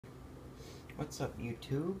What's up,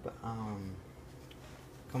 YouTube?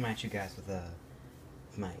 Coming at you guys with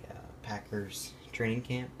my Packers training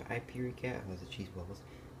camp IP recap. It was the Cheese Bowls.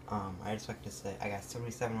 I just like to say I got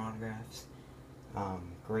 77 autographs.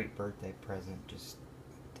 Great birthday present. Just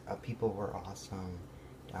people were awesome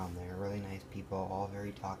down there. Really nice people. All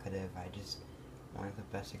very talkative. One of the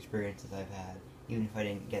best experiences I've had. Even if I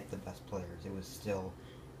didn't get the best players, it was still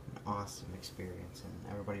an awesome experience,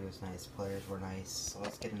 and everybody was nice. Players were nice. So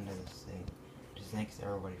let's get into this thing. Just thanks to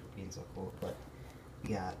everybody for being so cool. But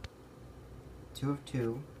we got 2 of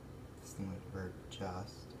 2. This thing was for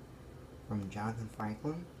just from Jonathan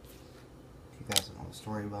Franklin. If you guys don't know the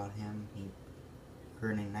story about him, he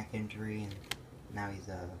hurt a neck injury, and now he's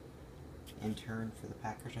a intern for the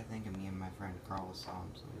Packers, I think. And me and my friend Carl saw him,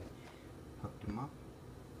 so we hooked him up.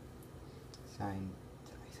 I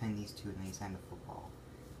signed these two, and then he signed a football,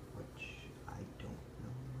 which I don't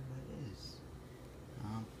know where that is.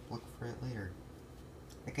 Look for it later.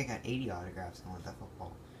 I think I got 80 autographs on that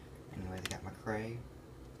football. Anyway, they got McCray,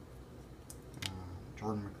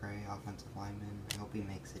 Jordan McCray, offensive lineman. I hope he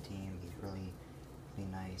makes the team. He's really,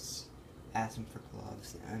 really nice. Asked him for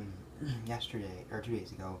gloves, and yesterday, or 2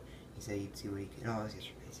 days ago, he said he'd see what he could, no, it was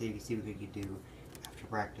yesterday. He said he'd see what he could do after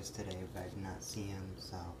practice today, but I did not see him,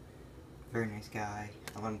 so. Very nice guy.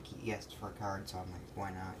 I let him keep, he asked for a card, so I'm like,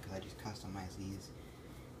 why not? Because I just customize these.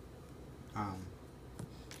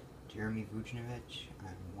 Jeremy Vucinovic.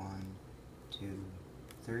 I'm 1, 2,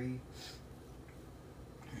 3.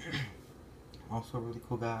 Also a really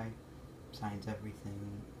cool guy. Signs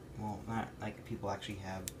everything. Well, not like people actually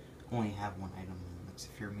only have one item. Like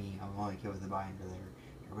if you're me, I'll only go with the binder there.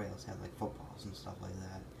 Everybody else has like footballs and stuff like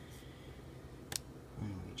that.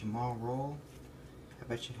 Anyway, Jamal Roll. I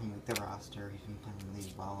bet you he'll make the roster. He's been playing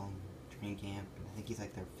really well in training camp. I think he's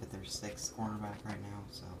like their 5th or 6th cornerback right now,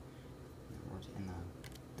 so we're in the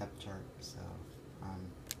depth chart. So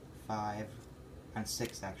 5 and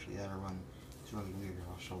 6 actually. The other one is really weird.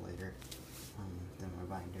 I'll show later. Than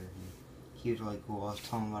my binder. And he was really cool. I was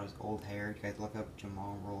telling him about his old hair. You guys look up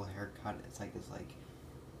Jamal Roll haircut. It's like this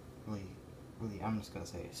really, I'm just gonna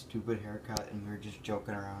say a stupid haircut, and we were just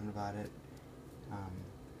joking around about it.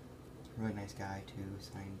 Really nice guy too,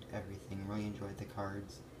 signed everything, really enjoyed the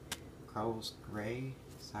cards. Carlos Gray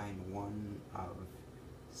signed 1 of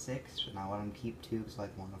 6, and I let him keep 2, so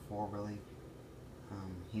like 1 of 4 really.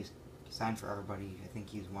 He's signed for everybody, I think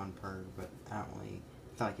he's 1 per, but I don't really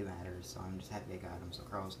feel like it matters, so I'm just happy I got him. So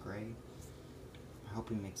Carlos Gray, I hope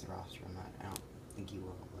he makes the roster. I don't think he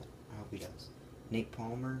will, but I hope he does. Nate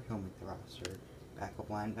Palmer, he'll make the roster. Backup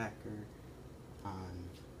linebacker on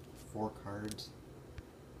 4 cards.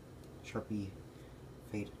 Sharpie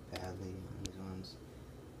faded badly on these ones.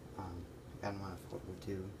 I got him on a photo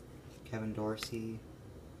too. Kevin Dorsey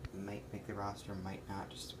might make the roster, might not.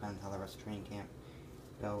 Just depends how the rest of training camp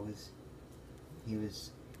goes. He was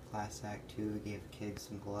class act too. Gave kids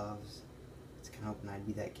some gloves. It's kind of hoping I'd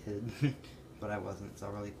be that kid, but I wasn't. So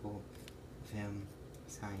really cool of him.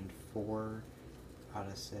 He signed 4 out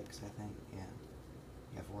of 6, I think.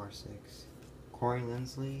 Yeah, 4 or 6. Corey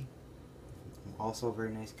Linsley. Also a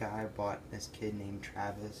very nice guy. Bought this kid named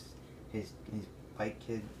Travis, his bike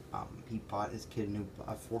kid. He bought this kid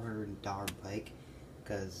a $400 bike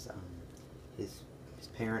because his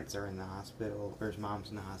parents are in the hospital, or his mom's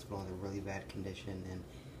in the hospital in a really bad condition, and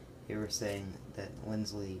they were saying that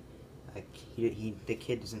Linsley, like the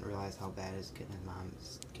kid doesn't realize how bad his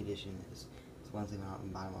mom's condition is. So Linsley went out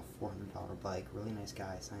and bought him a $400 bike. Really nice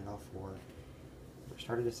guy. Signed all 4.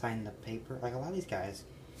 Started to sign the paper. Like a lot of these guys,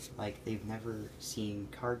 like they've never seen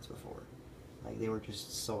cards before. Like they were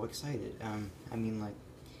just so excited. I mean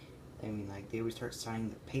like they would start signing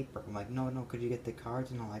the paper. I'm like, no, could you get the cards?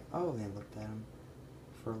 And I'm like, oh. And they looked at them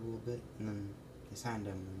for a little bit, and then they signed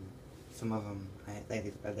them. And some of them, they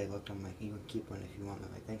looked at them like, you can keep one if you want.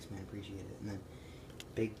 I'm like, thanks, man, appreciate it. And then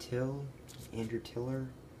Big Till, Andrew Tiller.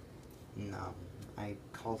 And I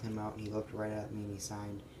called him out, and he looked right at me, and he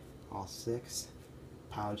signed all 6.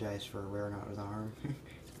 Apologized for wearing out his arm. He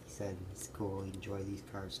said it's cool, he enjoyed these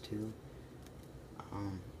cards too.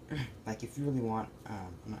 Like if you really want,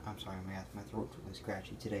 I'm sorry, my throat's really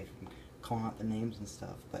scratchy today from calling out the names and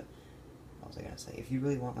stuff, but what was I gonna say? If you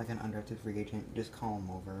really want like an undrafted free agent, just call them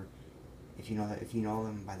over. If you know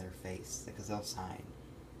them by their face, because they'll sign,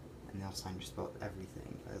 and they'll sign just about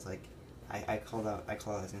everything. I was like, I called out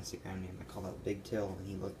his Instagram name, I called out Big Till, and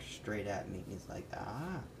he looked straight at me, and he's like,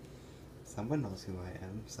 someone knows who I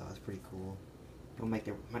am, so that's pretty cool.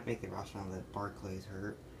 Might make the roster now that Barclay's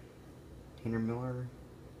hurt. Tanner Miller,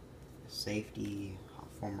 safety,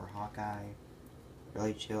 former Hawkeye,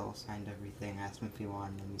 really chill, signed everything. Asked him if he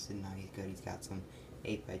wanted him. He said no, he's good. He's got some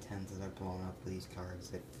 8x10s that are blown up with these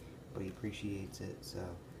cards, but he appreciates it, so.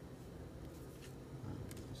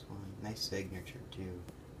 This one, nice signature too.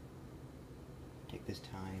 Take this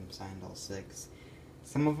time, signed all 6.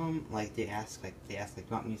 Some of them, like, they ask, do you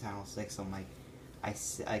want me to sign all 6? I'm like,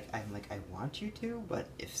 I'm like, I want you to, but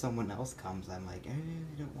if someone else comes, I'm like, I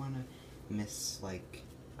don't want to miss, like,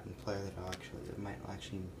 a player that might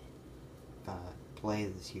actually play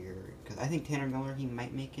this year. Because I think Tanner Miller, he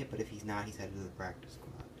might make it, but if he's not, he's headed to the practice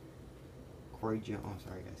squad. Corey Jones, oh,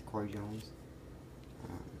 sorry guys, Corey Jones.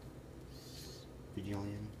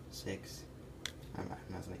 Bajillion, 6. I'm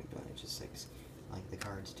not saying billion, it's just 6. I like the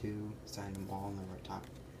cards too. Signed them all in the right top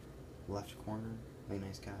left corner. Really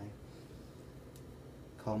nice guy.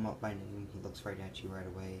 Call him up by name. He looks right at you right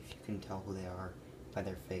away. If you can tell who they are by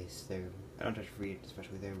their face, I don't touch free,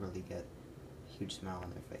 especially they really get a huge smile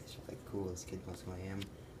on their face. They're like, cool, this kid knows who I am.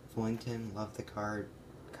 Fullington, love the card.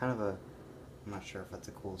 Kind of a, I'm not sure if that's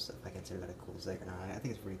a cool, if I consider that a cool zig or not. I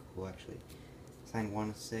think it's pretty cool actually. Signed 1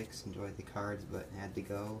 of 6, enjoyed the cards, but had to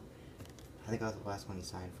go. I think that was the last one he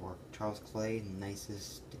signed for. Charles Clay,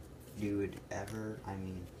 nicest dude ever. I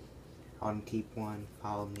mean, I want to keep one.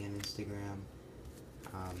 Follow me on Instagram.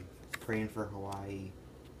 Praying for Hawaii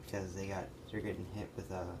because they're getting hit with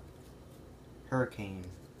a hurricane,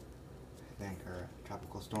 I think, or a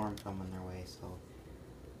tropical storm coming their way. So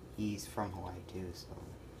he's from Hawaii too. So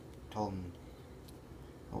told him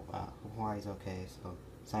Hawaii's okay. So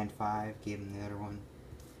signed 5, gave him the other one.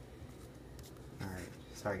 Alright,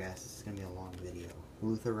 sorry guys, this is going to be a long video.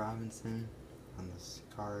 Luther Robinson on this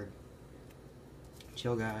card.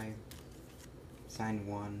 Chill guy. Signed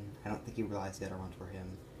 1. I don't think he realized the other ones were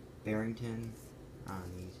him. Barrington on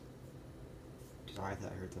these. Sorry, I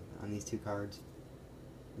thought I heard something. On these 2 cards.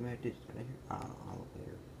 Maybe I did I hear? I don't know, I'll look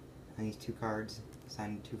later. On these 2 cards,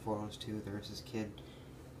 signed 2 photos too. There was this kid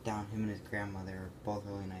down, him and his grandmother, both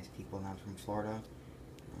really nice people down from Florida.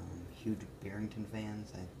 Huge Barrington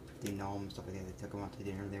fans. They know him and stuff like that. They took him out to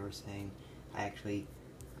dinner, they were saying.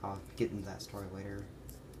 I'll get into that story later.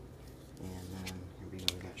 And then, here we go,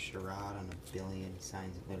 we got Sherrod on a billion. He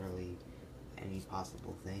signs literally any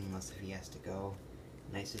possible thing, unless if he has to go.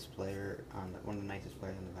 Nicest player, one of the nicest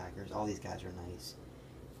players on the backers. All these guys are nice.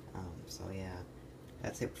 So yeah,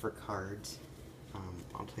 that's it for cards.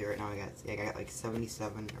 I'll tell you right now, I got like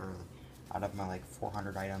 77 or out of my like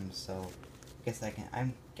 400 items, so I guess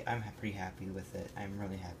I'm pretty happy with it. I'm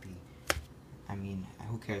really happy. I mean,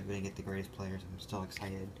 who cares if we didn't get the greatest players? I'm still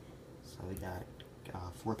excited. So we got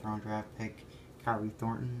 4th round draft pick, Kyrie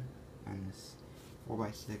Thornton, and this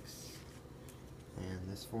 4x6,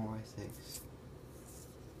 and this 4x6.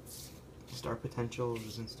 Star Potential is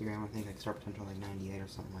his Instagram, I think, like Star Potential like 98 or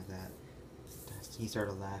something like that. He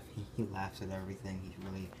started laughing. He laughs at everything. He's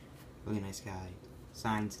really nice guy.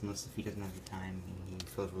 Signs unless if he doesn't have the time. He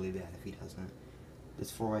feels really bad if he doesn't.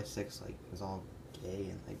 This 4x6 like was all gay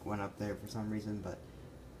and like went up there for some reason, but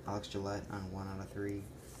Alex Gillette on 1 out of 3.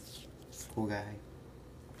 Cool guy.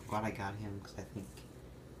 Glad I got him because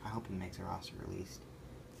I hope he makes a roster at least.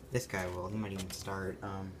 This guy will. He might even start.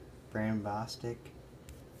 Brandon Bostic.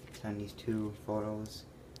 Send these 2 photos.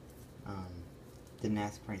 Didn't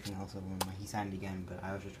ask for anything else of him. He signed again, but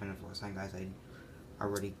I was just trying to sign guys I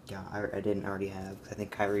didn't already have. Cause I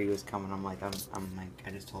think Kyrie was coming. I'm like, I just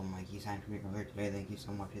told him like, he signed for me earlier today. Thank you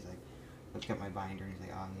so much. He's like, let's get my binder. And he's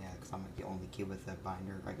like, oh yeah, because I'm like the only kid with a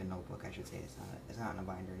binder, like a notebook, I should say. It's not in a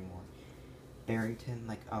binder anymore. Barrington,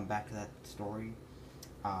 like, back to that story.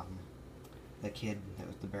 The kid that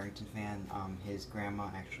was the Barrington fan, his grandma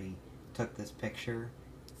actually took this picture.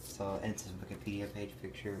 So, and it's his Wikipedia page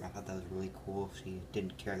picture. I thought that was really cool. She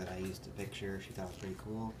didn't care that I used the picture. She thought it was pretty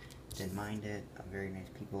cool. Didn't mind it. Very nice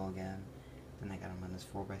people again. Then I got him on this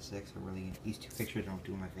 4x6. These 2 pictures are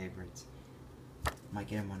 2 of my favorites. Might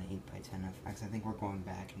get him on an 8x10. Because I think we're going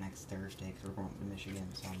back next Thursday because we're going to Michigan.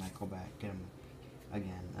 So I might go back, get him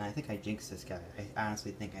again. And I think I jinxed this guy. I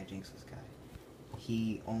honestly think I jinxed this guy.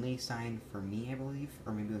 He only signed for me, I believe.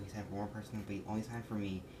 Or maybe he signed for one person, but he only signed for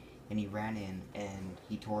me. And he ran in and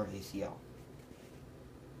he tore his ACL.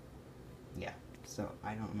 Yeah, so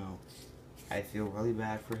I don't know. I feel really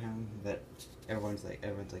bad for him that everyone's like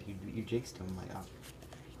you jinxed him. I'm like, oh,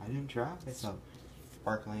 I didn't try. So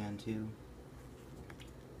Barkley on 2.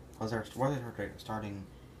 Was our starting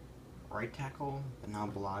right tackle, but now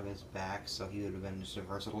Balaga's back, so he would have been just a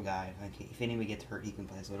versatile guy. Like, if anybody gets hurt, he can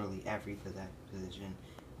play literally every position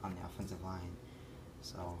on the offensive line.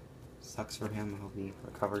 So. Sucks for him. I hope he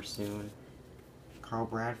recovers soon. Carl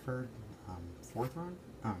Bradford, 4th round?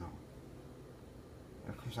 I don't know.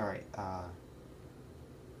 I'm sorry.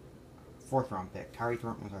 4th round pick. Kyrie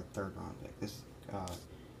Thornton was our 3rd round pick. This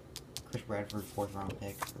Chris Bradford, 4th round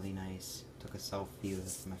pick, really nice. Took a selfie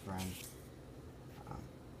with my friend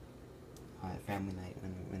at family night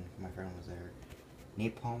when my friend was there.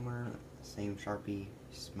 Nate Palmer, same Sharpie,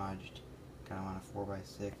 smudged. Got him on a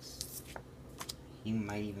 4x6. He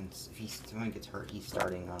might even, if someone gets hurt, he's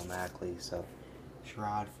starting automatically. So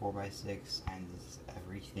Sherrod, 4x6, and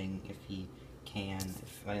everything if he can.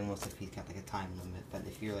 Unless if he's got like a time limit. But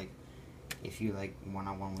if you're like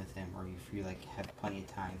one-on-one with him, or if you like have plenty of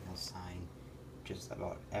time, he'll sign just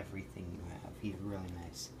about everything you have. He's really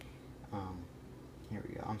nice. Here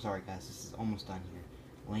we go. I'm sorry guys, this is almost done here.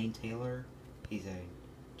 Lane Taylor, he's a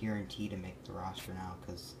guarantee to make the roster now,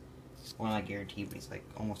 because, well, not guaranteed, but he's like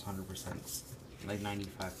almost 100%, like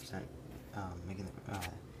 95%, making the,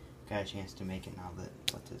 got a chance to make it now that,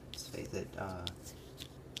 let's face it,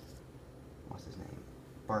 what's his name?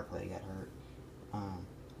 Barkley got hurt.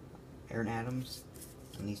 Aaron Adams,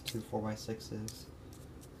 and these two 4x6s.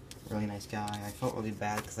 Really nice guy. I felt really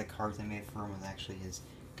bad because the cards I made for him was actually his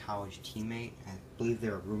college teammate. I believe they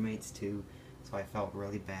were roommates too, so I felt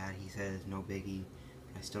really bad. He said it's no biggie.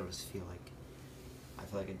 I still just feel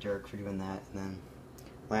like a jerk for doing that. And then,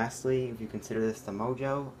 lastly, if you consider this the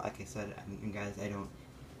mojo, like I said, and guys, I don't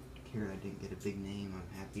care that I didn't get a big name.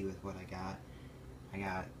 I'm happy with what I got. I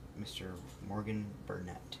got Mr. Morgan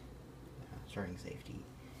Burnett, starting safety.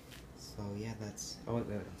 So yeah, that's, oh wait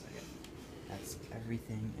 1 second. That's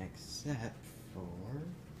everything except for,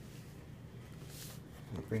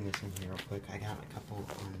 I'll bring this in here real quick. I got a couple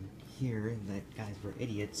on here that guys were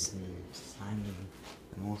idiots and signed in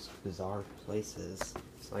the most bizarre places.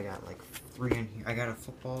 So I got like 3 in here. I got a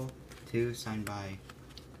football, 2 signed by,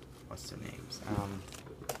 what's their names?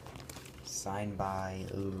 Signed by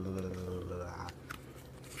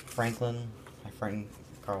Franklin. My friend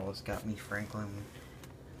Carlos got me Franklin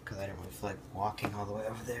because I didn't really feel like walking all the way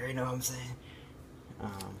over there, you know what I'm saying?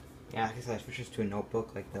 Yeah, like I said, I switched this to a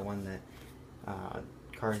notebook like the one that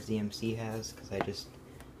Cards DMC has, because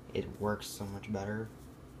it works so much better.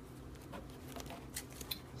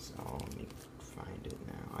 So let me find it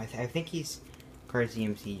now. I think he's, Cards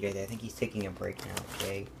DMC, guys, I think he's taking a break now,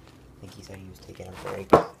 okay? I think he said he was taking a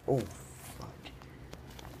break. Oh, fuck.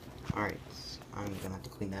 Alright, so I'm gonna have to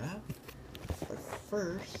clean that up. But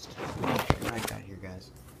first, what I got here,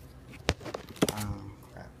 guys.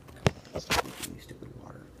 Crap. Stupid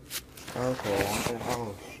water. Okay,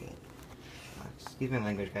 oh shit. Excuse my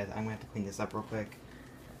language, guys. I'm gonna have to clean this up real quick.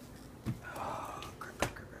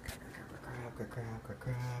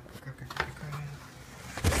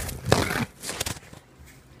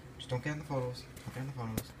 Just don't get in the photos. Don't get in the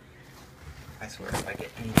photos. I swear, if I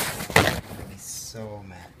get any photos, I'm gonna be so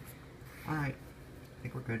mad. Alright. I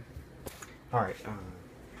think we're good. Alright,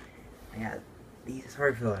 I got these.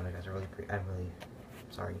 Sorry for the language, guys. I'm really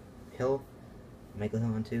sorry. Hill. Michael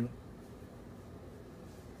Hill on 2.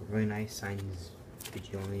 Really nice. Signs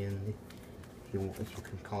Bajillion. If you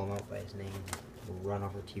can call him out by his name, he'll run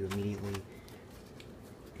over to you immediately.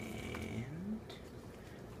 And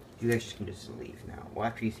you guys can just leave now. Well,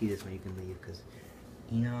 after you see this one, you can leave, because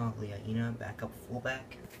Ina, backup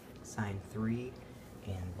fullback, signed 3.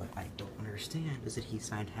 And what I don't understand is that he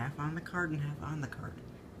signed half on the card and half on the card.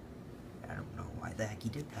 I don't know why the heck he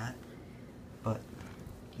did that, but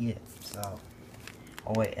he did. So,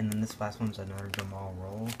 oh wait, and then this last one's another Jamal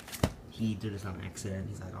Roll. He did this on accident.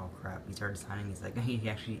 He's like, oh crap. He started signing. He's like, he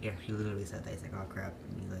actually literally said that. He's like, oh crap.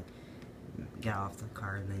 And he like got off the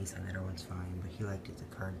card, and then he said that everyone's fine, but he liked it, the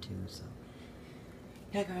card too. So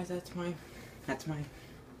yeah, guys, that's my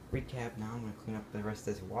recap. Now I'm gonna clean up the rest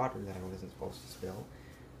of this water that I wasn't supposed to spill.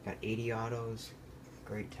 Got 80 autos.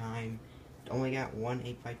 Great time. Only got one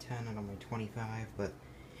 8x10 out of my 25, but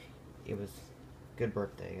it was a good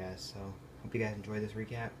birthday, guys. So hope you guys enjoyed this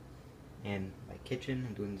recap. And my kitchen,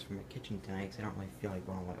 I'm doing this from my kitchen tonight because I don't really feel like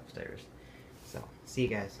going all the way upstairs. So, see you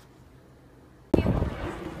guys.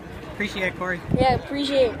 Appreciate it, Corey. Yeah,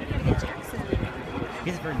 appreciate it.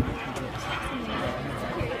 He's very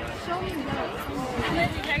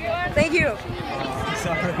Thank you.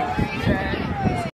 sorry.